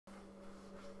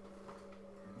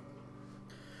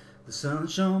The sun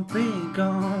shone pink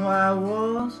on white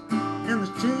walls, and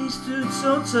the trees stood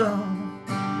so tall,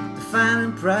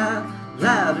 defining pride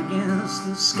loud against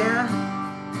the sky.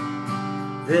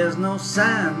 There's no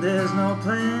sign, there's no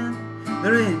plan,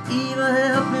 there ain't even a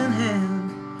helping hand,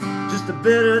 just a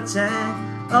bitter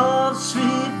tang of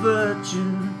sweet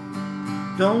virtue.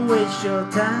 Don't waste your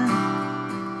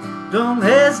time, don't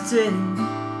hesitate.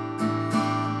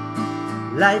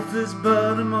 Life is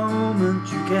but a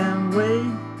moment, you can't wait.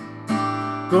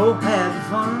 Go have your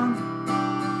fun,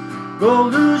 go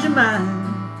lose your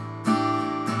mind,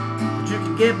 but you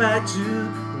can get back to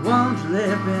the ones you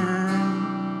left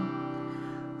behind.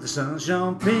 The sun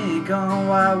shone pink on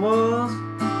white walls,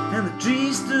 and the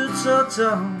trees stood so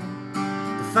tall,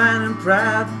 defining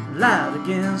pride loud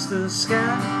against the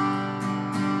sky.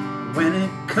 When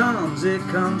it comes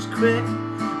quick,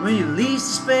 when you're least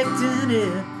expecting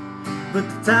it, but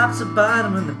the top's the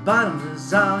bottom and the bottom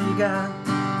is all you got.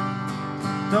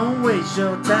 Don't waste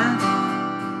your time,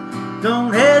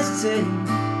 don't hesitate.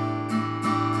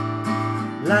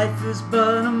 Life is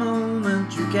but a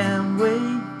moment, you can't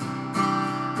wait.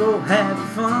 Go have your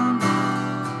fun,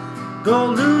 go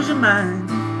lose your mind,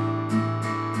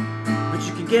 but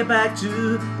you can get back to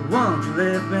the ones you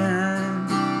left behind.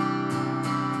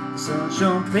 The sun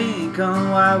shone pink on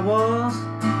white walls,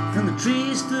 and the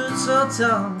trees stood so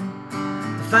tall,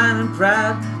 defining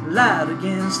pride loud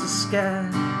against the sky.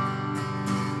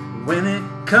 When it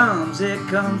comes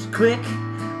quick,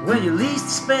 when you're least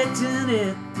expecting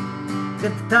it.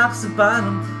 If the top's the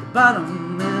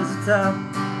bottom is the top.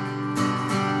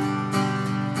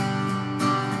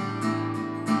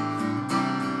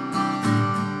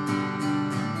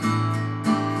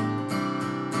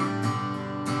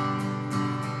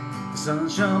 The sun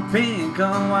shone pink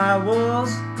on white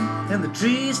walls, and the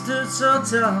trees stood so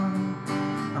tall.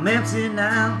 I'm empty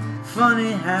now,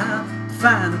 funny how to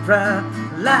find the pride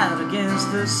loud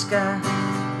against the sky.